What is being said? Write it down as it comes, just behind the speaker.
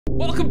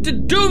Welcome to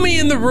Doomy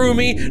in the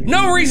Roomy.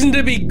 No reason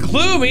to be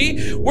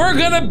gloomy. We're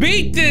gonna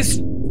beat this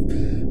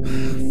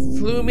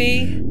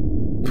floomy,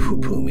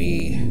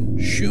 poomy,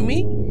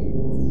 shoomy,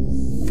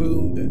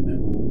 foomy,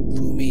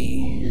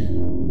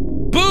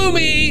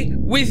 boomy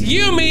with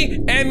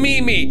Yumi and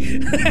Mimi.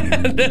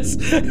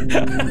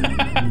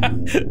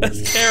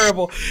 That's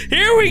terrible.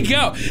 Here we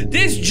go.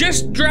 This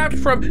just dropped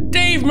from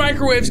Dave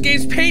Microwaves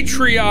Games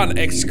Patreon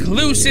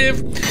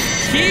exclusive.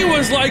 He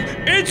was like,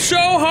 it's so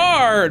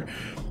hard.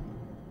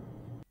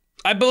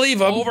 I believe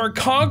him.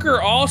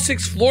 Conquer all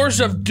 6 floors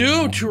of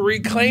doom to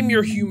reclaim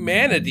your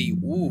humanity.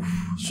 Oof.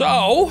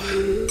 So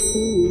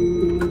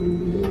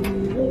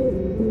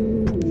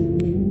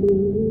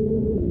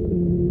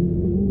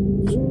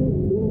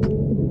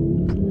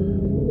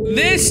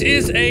this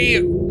is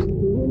a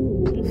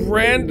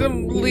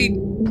randomly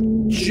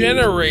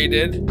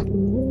generated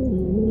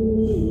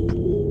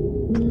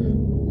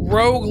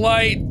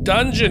roguelite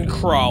dungeon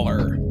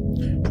crawler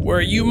where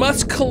you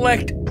must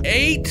collect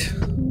 8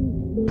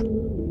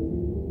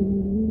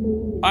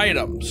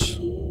 items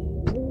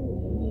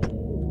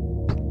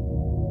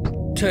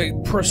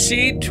to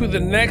proceed to the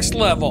next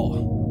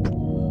level.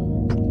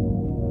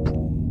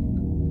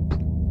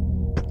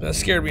 That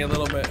scared me a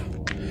little bit.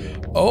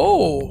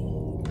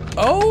 Oh,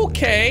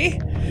 okay.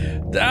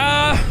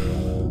 Uh-oh.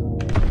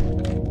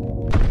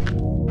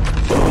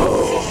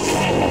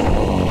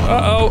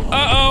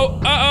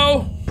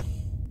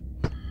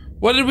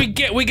 What did we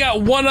get? We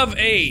got 1 of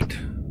 8.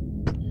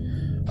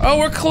 Oh,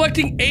 we're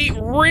collecting 8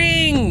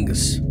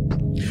 rings.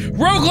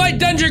 Roguelite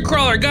dungeon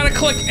crawler, gotta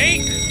collect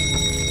 8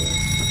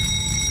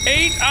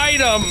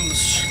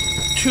 items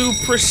to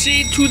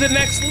proceed to the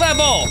next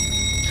level.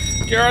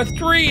 There are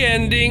 3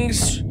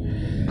 endings,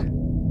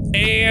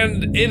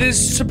 and it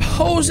is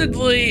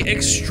supposedly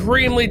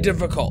extremely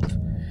difficult.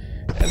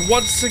 And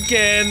once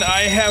again,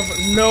 I have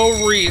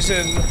no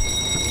reason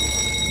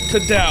to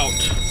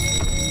doubt.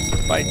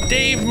 By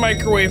Dave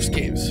Microwaves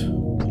Games.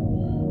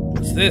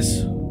 What's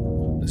this?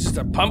 This is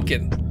a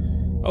pumpkin.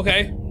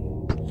 Okay.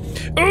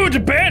 Oh, the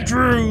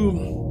bedroom!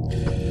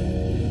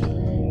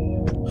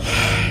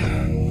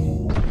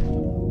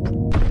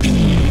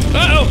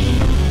 Uh-oh!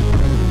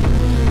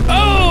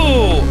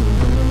 Oh!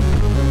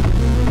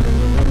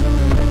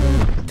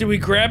 Did we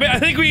grab it? I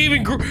think we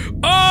even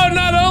oh,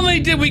 not only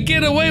did we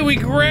get away, we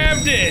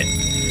grabbed it!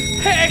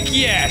 Heck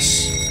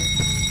yes!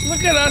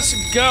 Look at us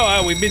go.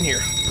 Oh, we've been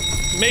here.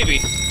 Maybe.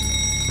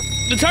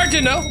 It's hard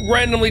to know.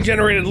 Randomly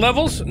generated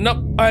levels? Nope.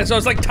 Alright, so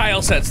it's like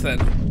tile sets then.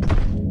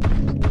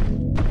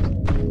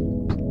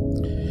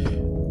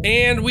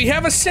 And we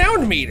have a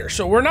sound meter,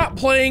 so we're not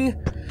playing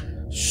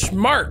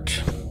smart.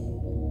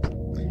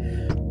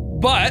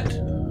 But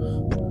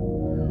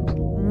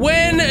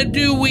when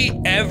do we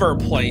ever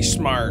play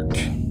smart?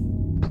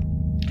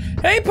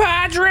 Hey,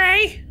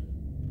 Padre!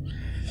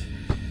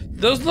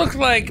 Those look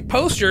like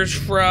posters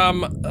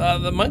from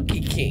the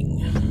Monkey King.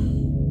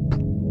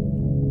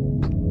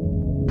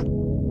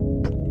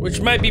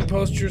 Which might be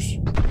posters.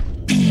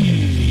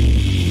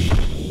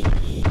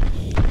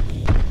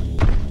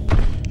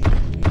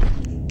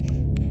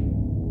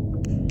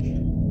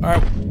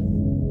 Alright.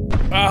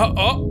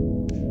 Oh!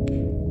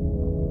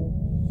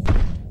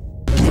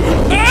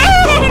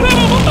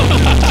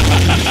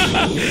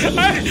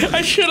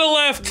 I should have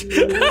left.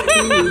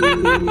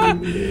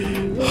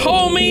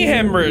 Homie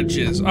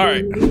hemorrhages.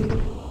 Alright.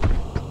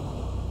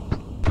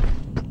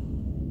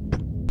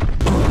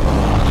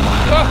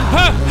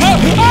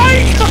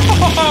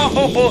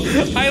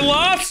 I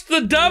lost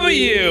the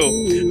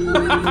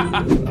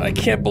W. I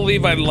can't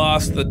believe I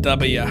lost the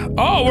W.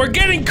 Oh, we're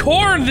getting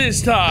corn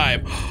this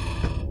time.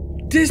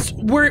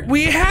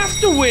 We have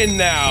to win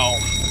now.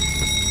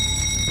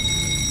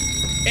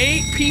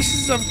 8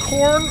 pieces of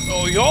corn.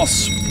 Oh,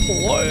 yes,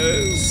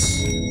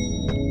 please.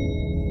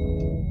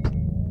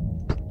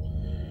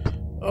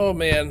 Oh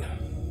man,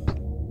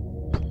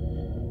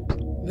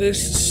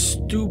 this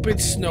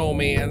stupid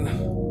snowman.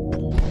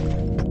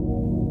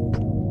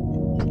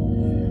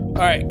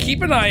 All right,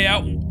 keep an eye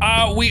out.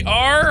 We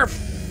are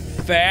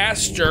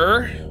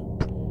faster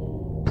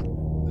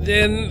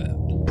than.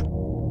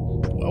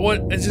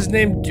 What is his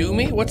name?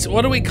 Doomy?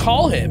 What do we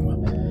call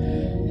him?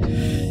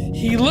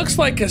 He looks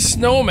like a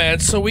snowman,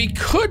 so we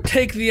could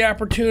take the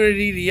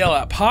opportunity to yell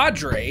at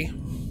Padre.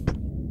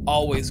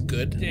 Always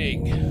good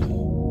thing.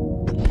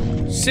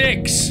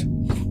 6,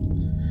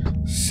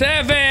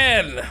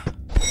 7,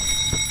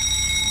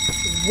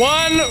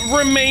 1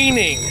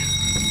 remaining.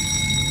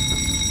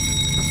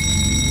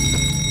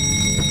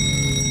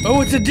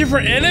 Oh, it's a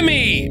different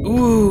enemy.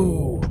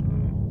 Ooh.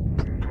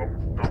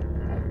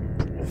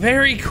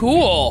 Very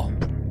cool.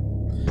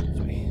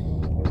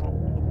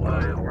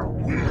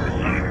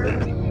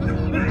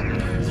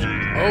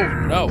 Oh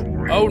no.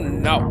 Oh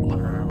no.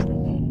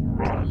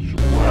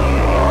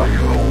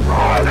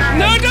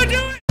 No, don't do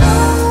it!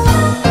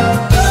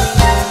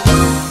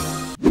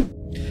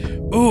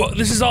 Ooh,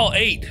 this is all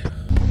 8.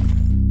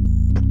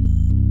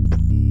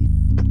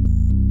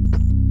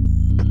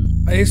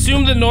 I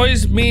assume the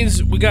noise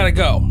means we gotta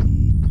go.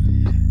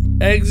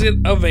 Exit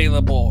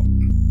available.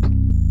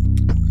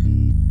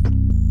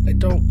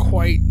 don't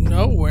quite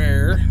know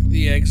where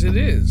the exit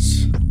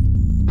is.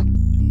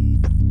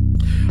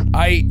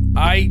 I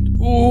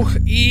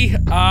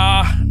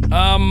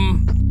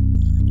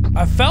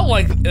felt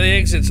like the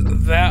exit's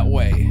that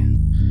way.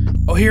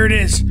 Oh, here it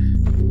is.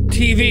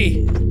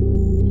 TV.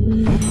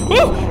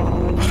 Ooh!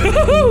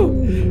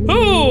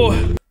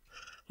 Ooh!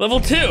 Level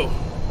 2.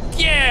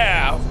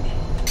 Yeah!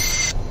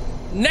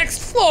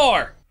 Next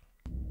floor!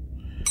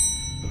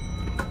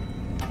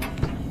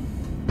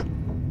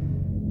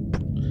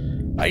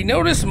 I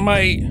notice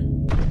my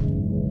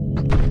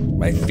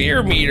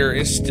fear meter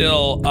is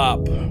still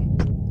up.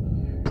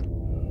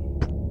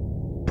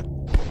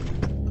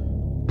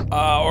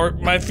 Or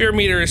my fear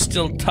meter is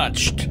still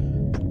touched.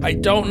 I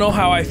don't know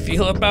how I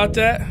feel about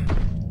that.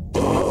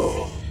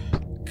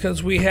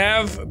 Because we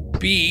have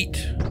beat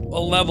a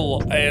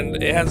level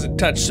and it hasn't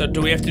touched, so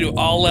do we have to do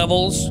all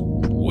levels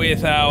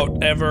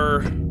without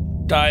ever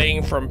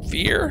dying from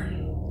fear?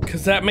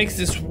 Because that makes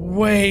this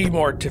way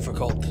more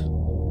difficult.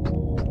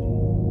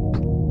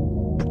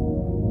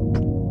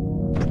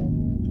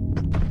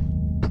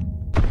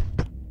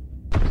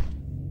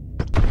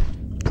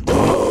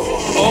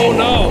 Oh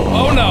no,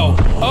 oh no,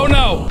 oh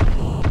no.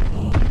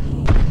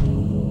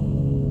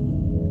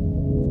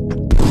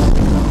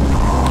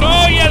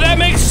 Oh yeah, that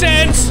makes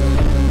sense.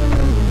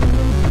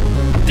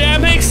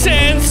 That makes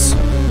sense.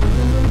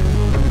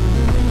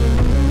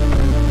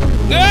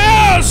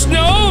 Oh,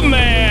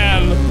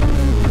 snowman.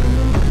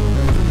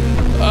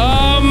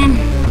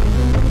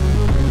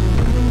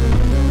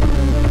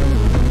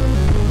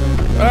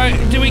 Alright,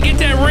 did we get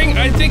that ring?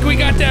 I think we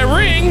got that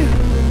ring.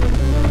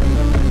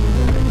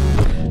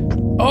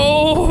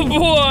 Oh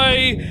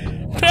boy!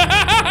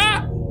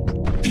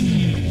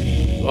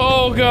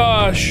 Oh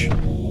gosh!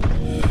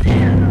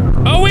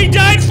 Oh, we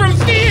died from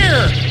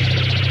fear!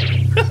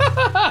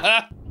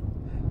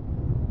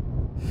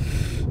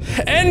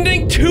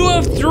 Ending 2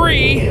 of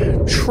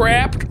 3,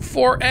 trapped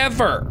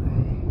forever.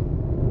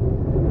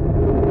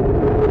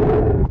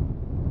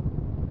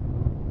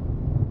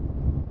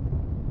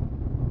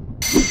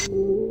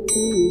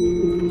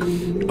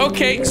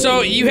 Okay,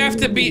 so you have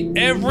to beat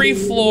every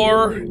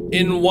floor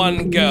in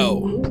one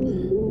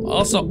go.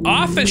 Also,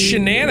 office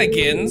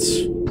shenanigans.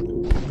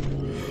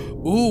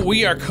 Ooh,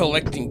 we are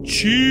collecting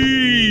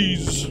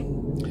cheese.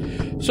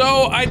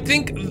 So I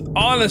think,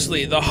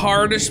 honestly, the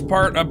hardest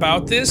part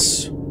about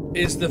this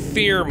is the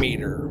fear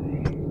meter.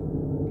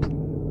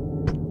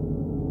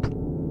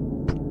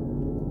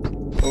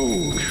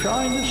 Oh,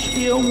 trying to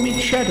steal me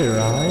cheddar,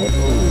 eye.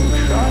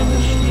 Oh, trying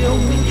to steal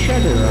me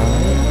cheddar,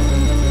 eye.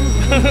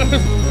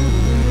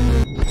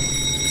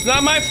 It's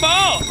not my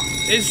fault.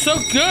 It's so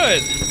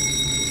good.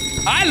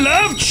 I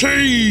love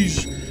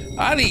cheese.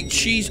 I'd eat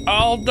cheese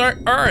all day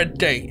or a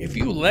day if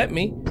you let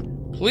me.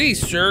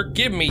 Please, sir,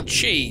 give me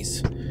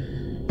cheese.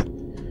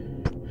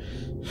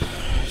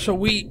 So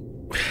we...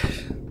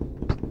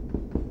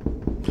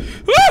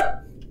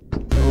 Oh,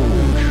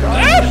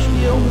 trying to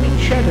steal me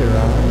cheddar,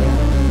 eye.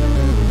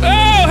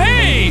 Oh,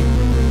 hey!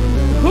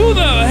 Who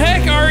the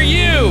heck are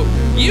you?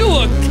 You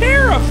look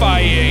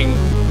terrifying.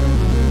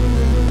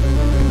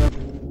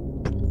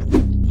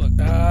 Look,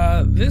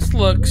 this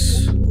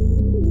looks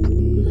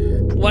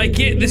like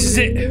it. This is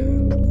it.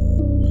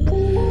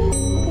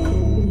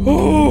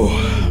 Ooh.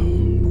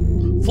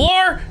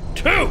 Floor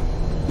 2.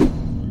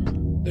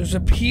 There's a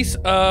piece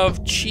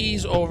of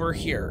cheese over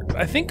here.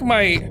 I think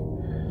my...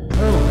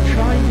 Oh,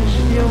 trying to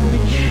steal me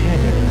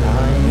cheddar,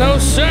 eye. No,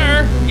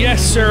 sir.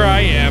 Yes, sir,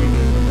 I am.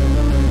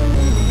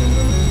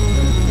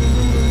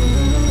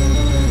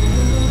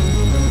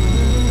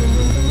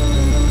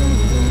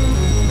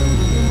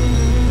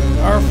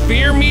 Our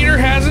fear meter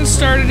hasn't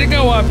started to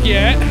go up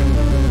yet.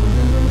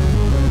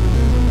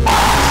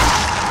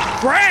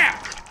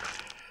 Crap!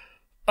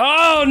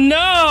 Oh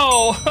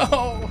no!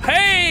 Oh,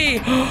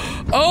 hey!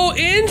 Oh,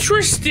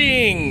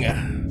 interesting!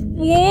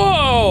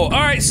 Whoa!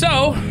 Alright,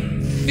 so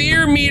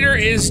fear meter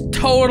is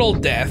total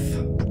death.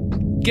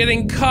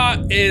 Getting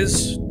caught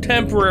is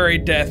temporary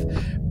death,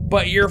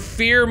 but your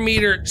fear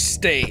meter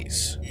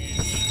stays.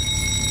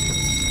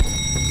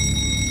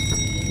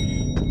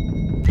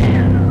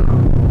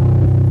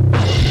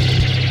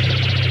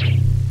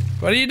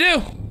 What do you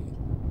do?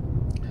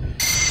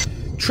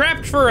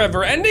 Trapped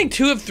forever. Ending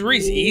 2 of 3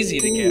 is easy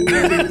to get.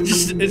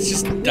 It's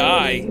just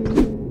die.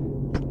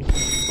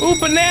 Ooh,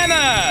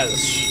 bananas!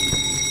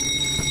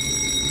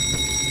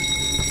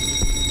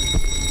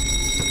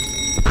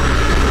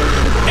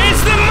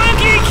 It's the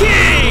Monkey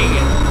King!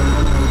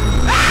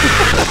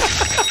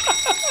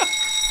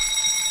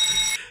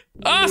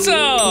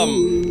 Awesome!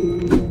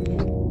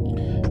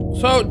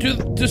 So,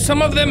 do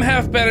some of them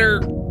have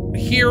better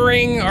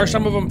hearing? Are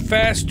some of them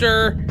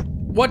faster?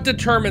 What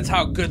determines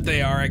how good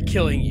they are at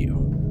killing you?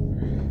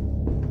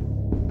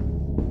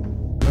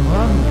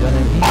 I'm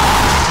gonna be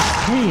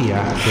hey,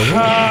 after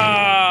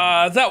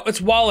it's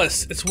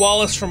Wallace. It's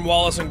Wallace from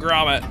Wallace and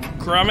Gromit.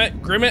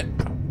 Grimmett?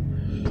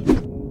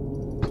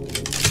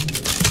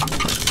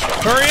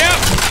 Hurry up!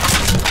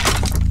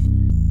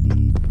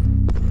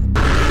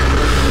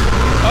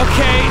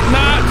 Okay,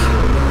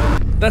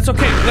 That's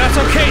okay. That's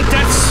okay.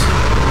 That's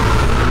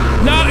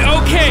not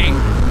okay.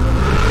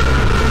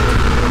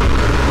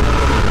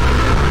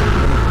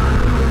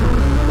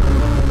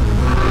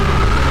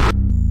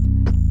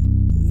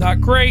 Not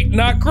great,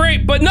 not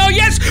great, but no,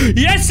 yes!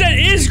 Yes, that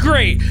is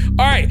great!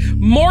 Alright,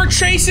 more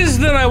chases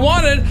than I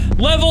wanted.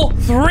 Level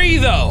 3,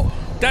 though.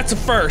 That's a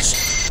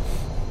first.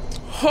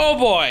 Oh,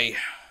 boy.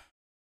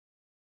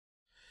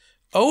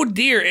 Oh,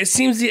 dear, it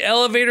seems the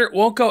elevator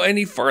won't go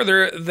any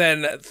further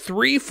than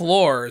 3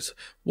 floors.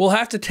 We'll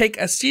have to take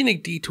a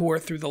scenic detour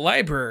through the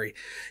library.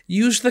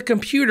 Use the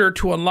computer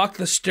to unlock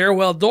the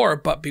stairwell door,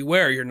 but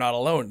beware, you're not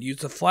alone. Use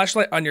the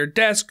flashlight on your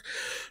desk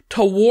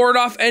to ward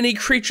off any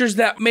creatures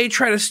that may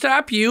try to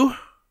stop you.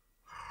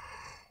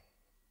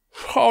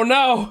 Oh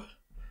no.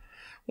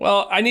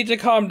 Well, I need to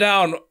calm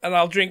down and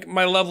I'll drink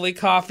my lovely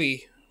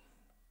coffee.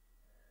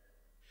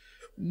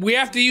 We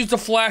have to use the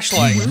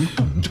flashlight.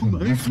 To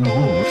my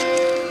floor.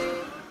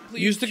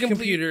 Use the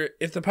computer.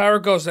 If the power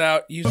goes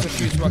out, use the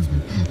fuse box.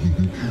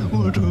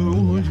 What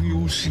all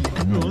you seek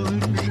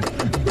knowledge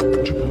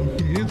about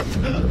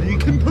death I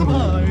can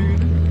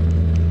provide.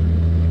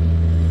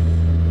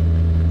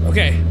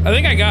 Okay, I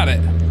think I got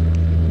it.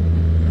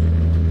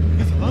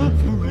 If our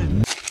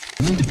friend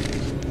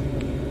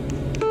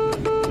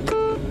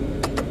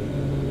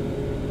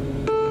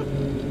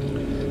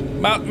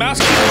Mouse.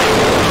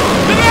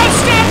 The mouse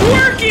stopped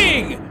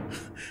working!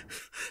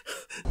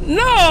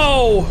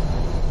 No!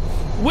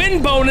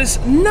 Win bonus,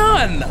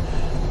 none!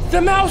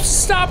 The mouse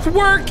stopped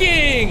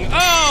working!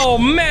 Oh,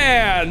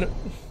 man!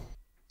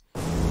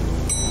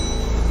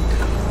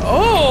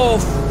 Oh,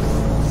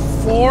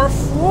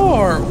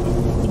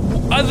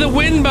 4-4. The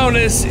win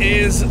bonus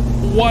is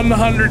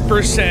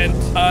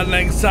 100% an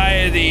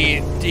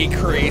anxiety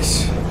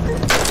decrease.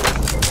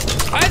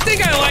 I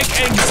think I like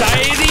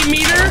anxiety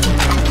meter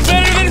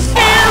better than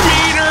fear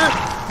meter!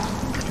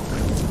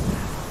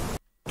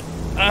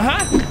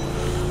 Uh-huh.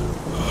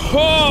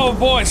 Oh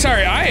boy,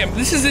 sorry,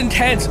 this is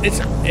intense. It's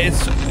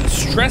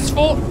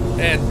stressful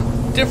and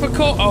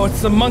difficult. Oh,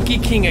 it's the Monkey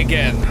King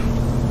again.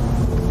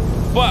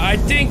 But I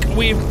think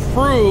we've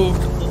proved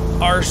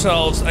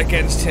ourselves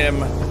against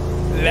him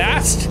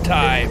last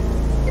time.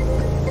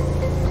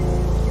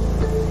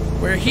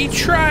 Where he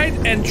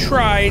tried and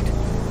tried,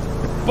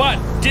 but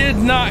did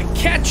not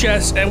catch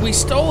us, and we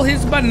stole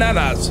his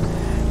bananas.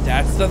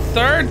 That's the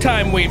 3rd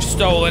time we've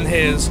stolen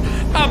his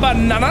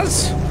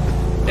bananas.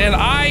 And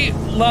I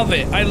love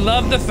it. I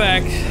love the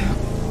fact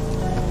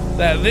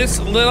that this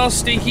little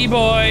stinky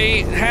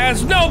boy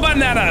has no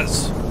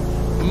bananas.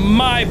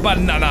 My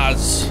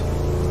bananas.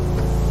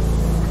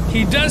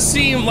 He does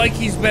seem like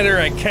he's better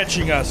at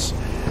catching us.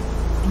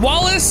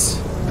 Wallace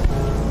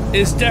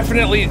is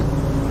definitely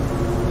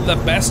the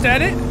best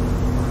at it.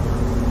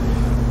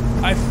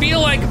 I feel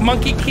like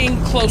Monkey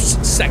King close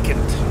second.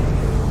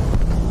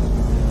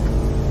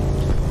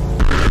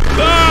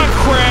 Ah,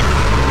 crap.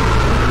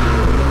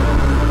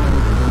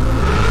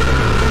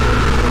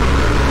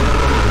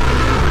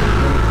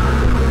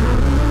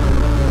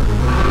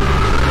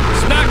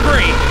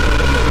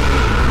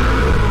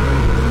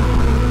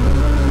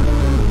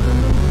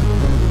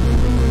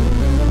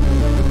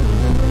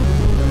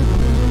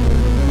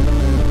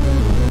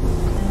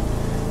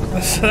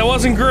 That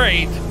wasn't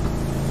great.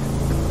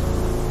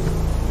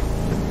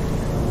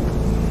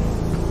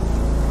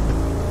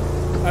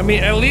 I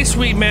mean, at least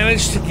we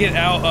managed to get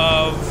out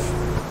of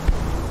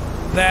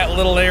that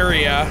little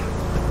area.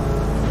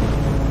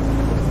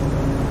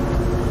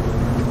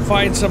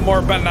 Find some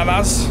more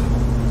bananas.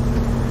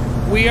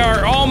 We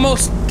are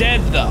almost dead,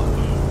 though.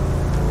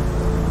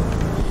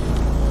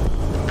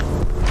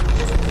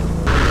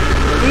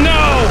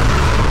 No!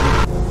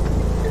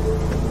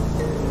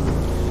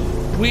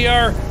 We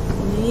are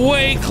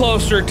way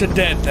closer to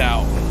dead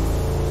now.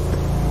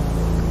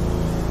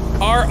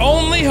 Our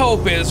only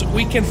hope is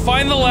we can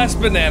find the last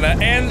banana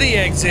and the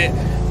exit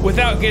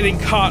without getting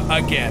caught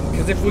again.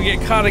 Because if we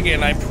get caught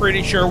again, I'm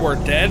pretty sure we're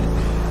dead.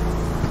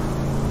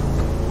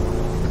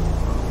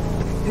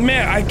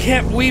 Man, I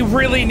can't. We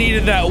really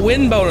needed that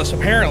win bonus,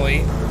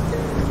 apparently.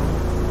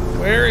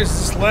 Where is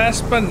this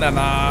last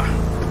banana?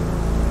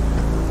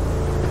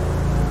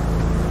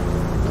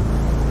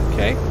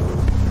 Okay.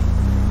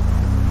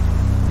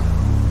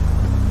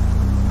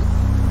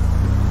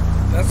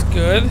 That's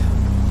good.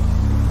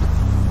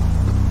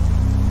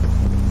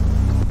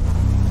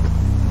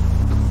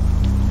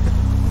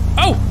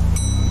 Oh!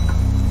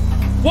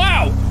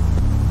 Wow!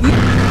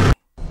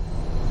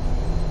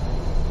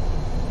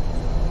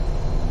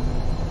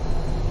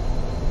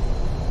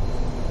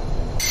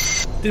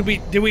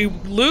 Did we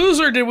lose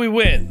or did we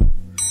win?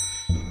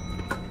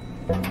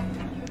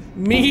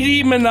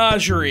 Meaty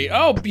Menagerie.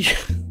 Oh,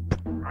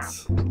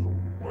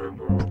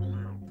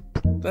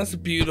 that's a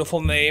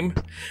beautiful name.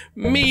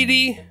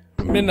 Meaty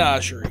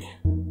Menagerie.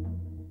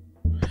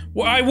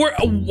 Well, we're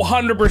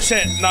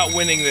 100% not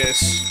winning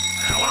this.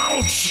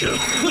 ouch.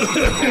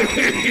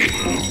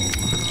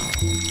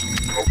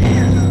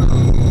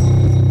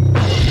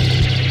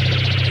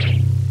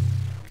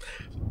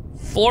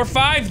 Floor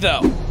 5,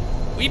 though.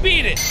 We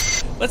beat it.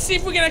 Let's see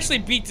if we can actually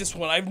beat this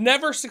one. I've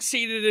never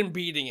succeeded in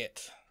beating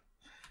it.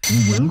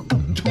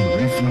 Welcome to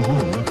my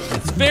floor.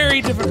 It's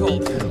very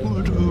difficult.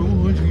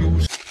 What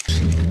you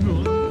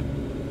seen?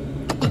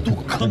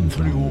 To come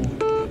for you.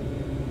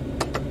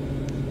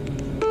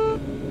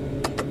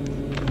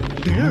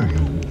 Dare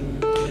you?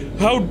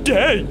 How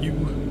dare you?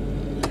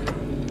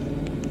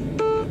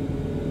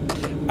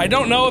 I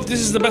don't know if this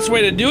is the best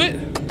way to do it.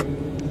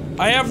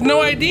 I have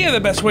no idea the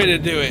best way to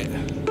do it.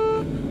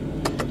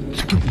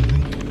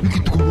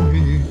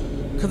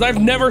 Because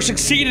I've never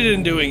succeeded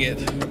in doing it.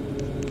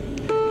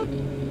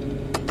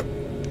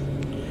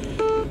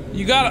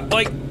 You got,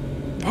 like,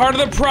 part of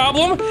the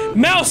problem?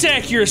 Mouse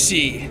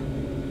accuracy!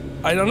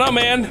 I don't know,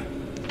 man.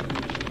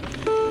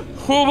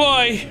 Oh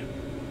boy.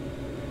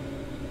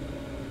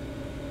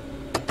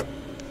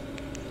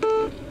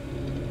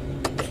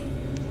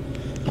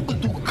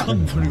 To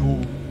come for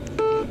you.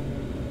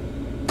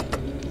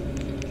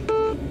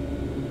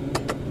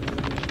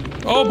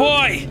 Oh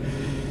boy!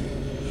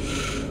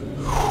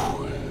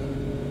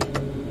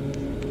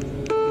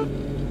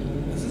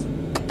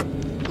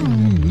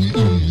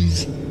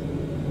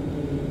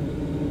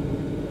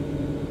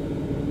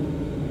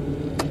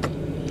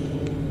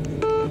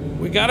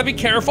 We gotta be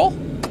careful.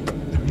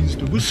 There is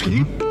no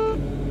escape.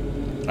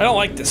 I don't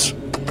like this.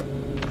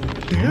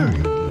 Dare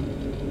you?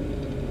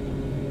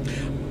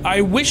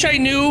 I wish I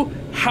knew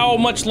how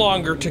much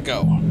longer to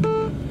go.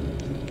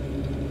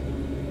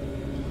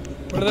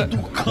 What are To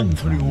the... come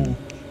for you.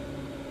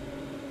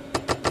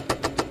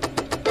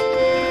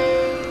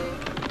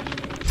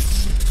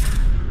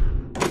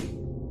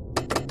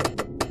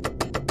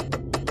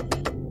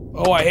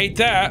 Oh, I hate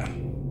that.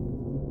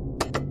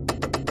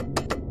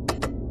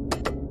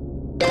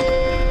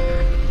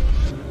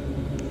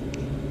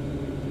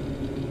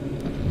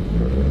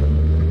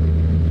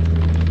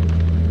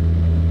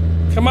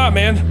 Come on,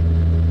 man.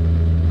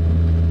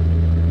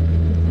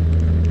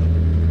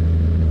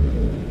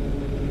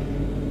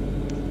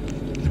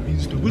 There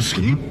is no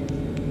escape.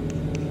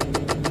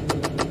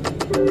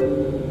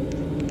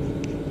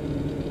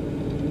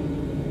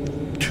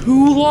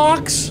 Two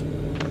locks?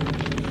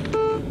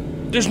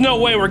 There's no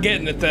way we're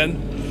getting it then.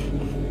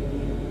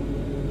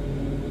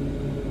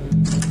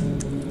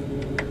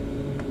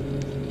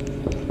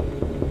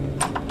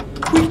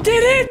 We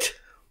did it!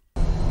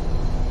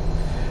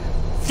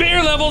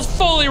 Fear levels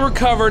fully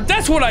recovered.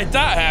 That's what I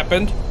thought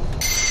happened.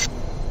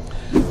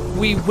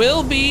 We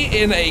will be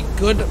in a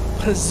good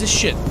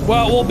position.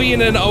 Well, we'll be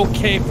in an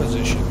okay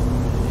position.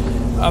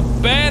 A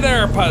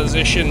better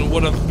position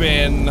would have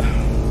been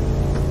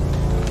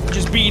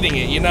just beating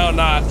it, you know,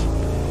 not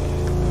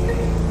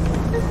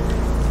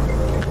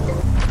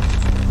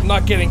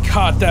getting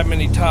caught that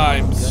many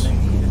times.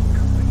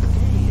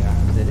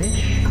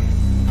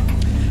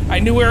 I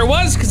knew where it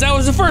was because that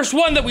was the first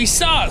one that we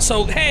saw.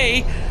 So,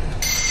 hey,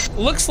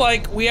 looks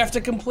like we have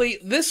to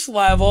complete this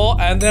level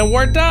and then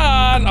we're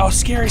done. Oh,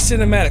 scary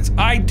cinematics.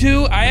 I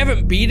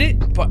haven't beat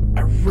it, but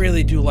I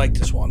really do like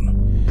this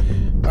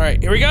one. All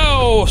right, here we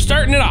go.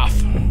 Starting off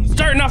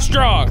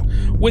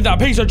strong with a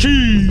piece of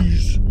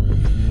cheese.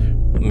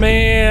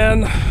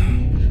 Man.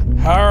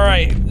 All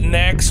right,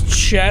 next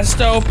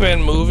chest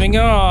open, moving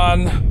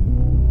on.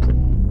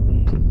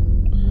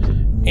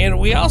 And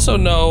we also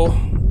know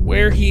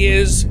where he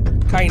is,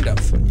 kind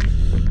of,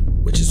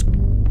 which is,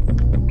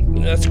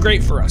 that's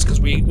great for us because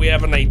we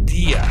have an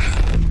idea.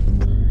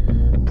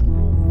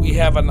 We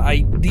have an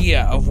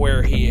idea of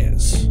where he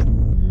is.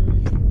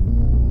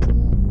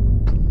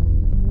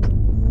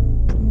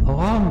 Oh,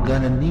 I'm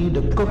gonna need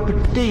a cup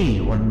of tea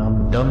when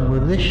I'm done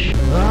with this.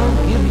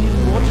 I'll give you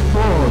what's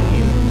for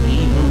you,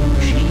 evil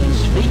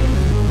cheese feet.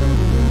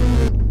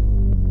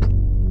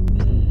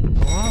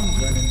 Oh,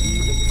 I'm gonna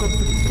need a cup of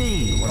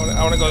tea when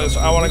I wanna go this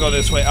way. I wanna go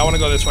this way. I wanna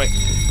go this way.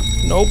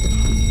 Nope.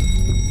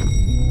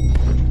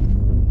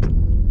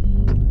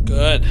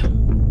 Good.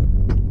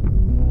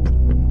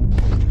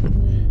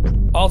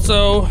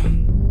 Also,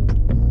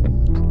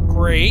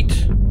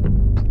 great.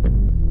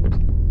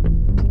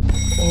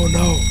 Oh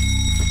no.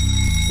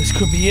 This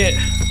could be it.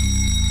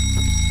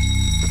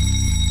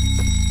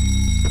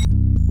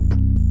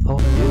 Oh,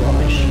 do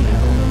I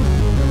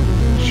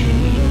smell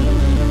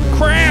cheese?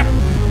 Crap!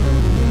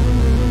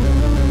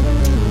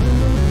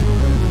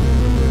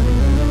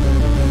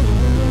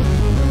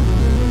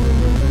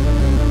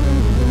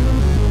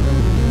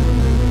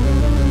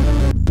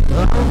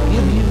 I'll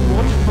give you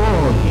what's for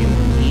you,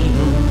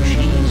 evil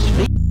cheese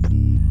feet.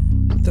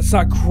 That's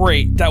not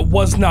great. That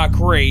was not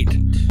great.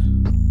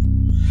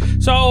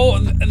 So,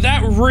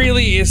 that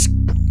really is... I'll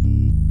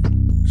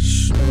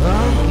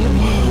give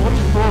you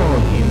what's for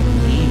you,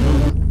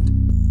 evil.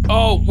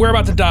 Oh, we're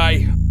about to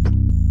die.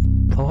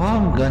 Oh,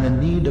 I'm gonna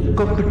need a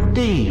cup of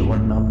tea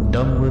when I'm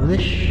done with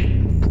this.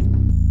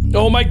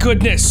 Oh my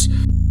goodness.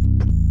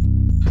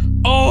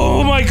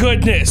 Oh my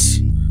goodness.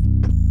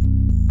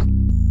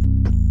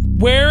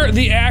 Where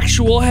the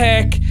actual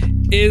heck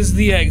is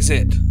the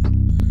exit?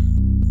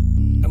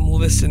 I'm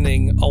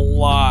listening a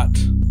lot.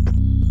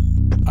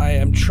 I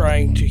am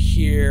trying to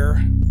hear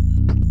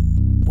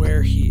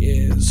where he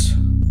is.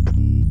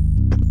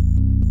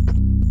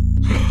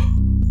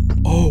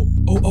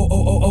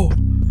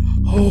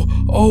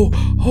 Oh,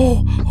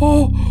 oh,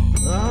 oh.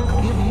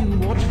 I'll give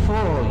you what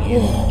for,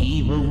 you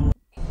evil.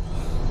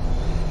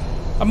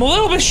 I'm a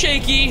little bit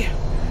shaky.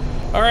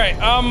 All right,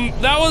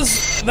 that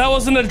was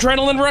an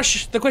adrenaline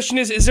rush. The question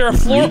is there a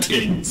floor?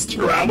 Greetings,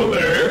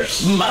 traveler.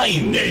 My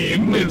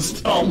name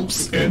is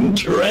Thompson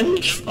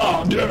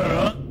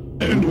Trenchfather,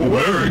 and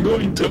we're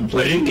going to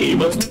play a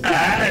game of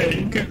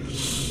tag.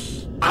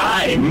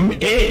 I'm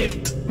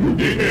it.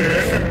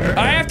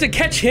 I have to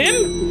catch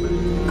him?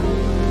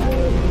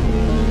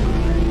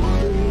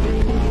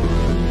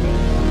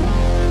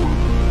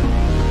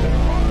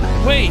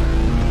 Wait.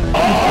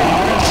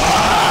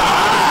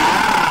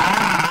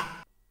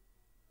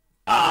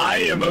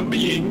 I am a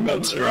being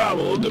that's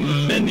traveled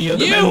many You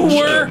dimensions.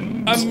 were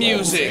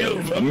amusing.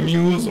 Of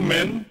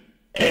amusement,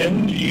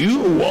 and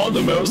you are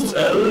the most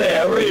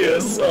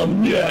hilarious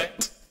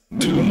subject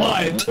to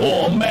my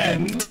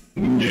torment.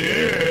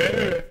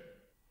 Yeah.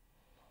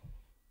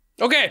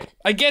 Okay,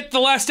 I get the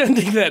last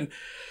ending then.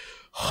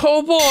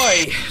 Oh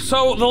boy.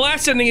 So the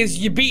last ending is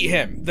you beat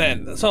him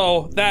then.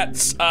 So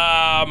that's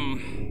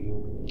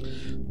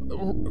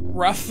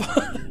rough.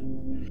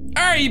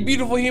 Alright, you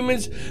beautiful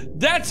humans,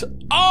 that's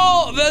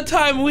all the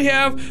time we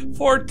have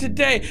for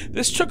today.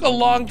 This took a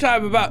long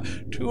time, about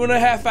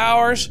 2.5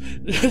 hours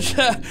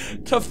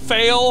to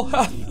fail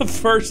on the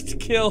first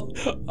kill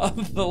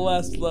on the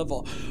last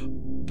level.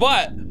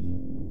 But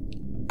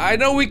I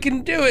know we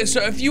can do it,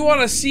 so if you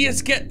want to see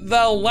us get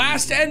the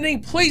last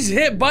ending, please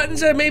hit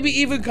buttons and maybe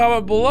even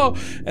comment below.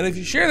 And if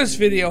you share this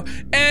video,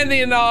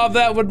 any and all of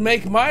that would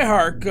make my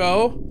heart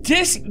go.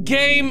 This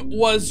game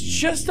was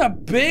just a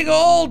big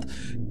old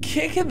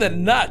kick in the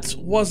nuts,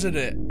 wasn't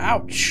it?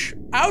 Ouch.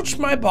 Ouch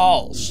my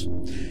balls.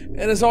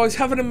 And as always,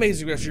 have an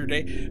amazing rest of your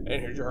day. And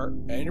here's your heart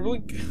and your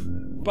blink.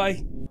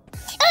 Bye.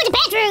 Oh, the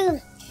bedroom!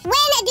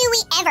 When do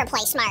we ever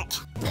play smart?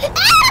 I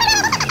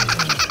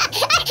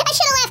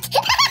should have left.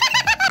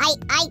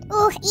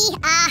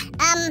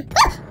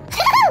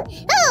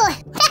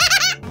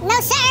 No,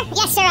 sir.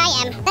 Yes, sir, I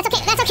am. That's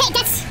okay. That's okay.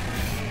 That's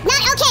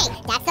not okay.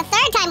 That's the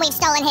third time we've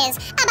stolen his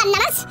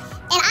bananas.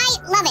 And I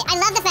love it. I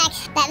love the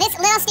fact that this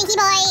little stinky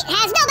boy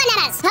has no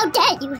bananas. How dare you?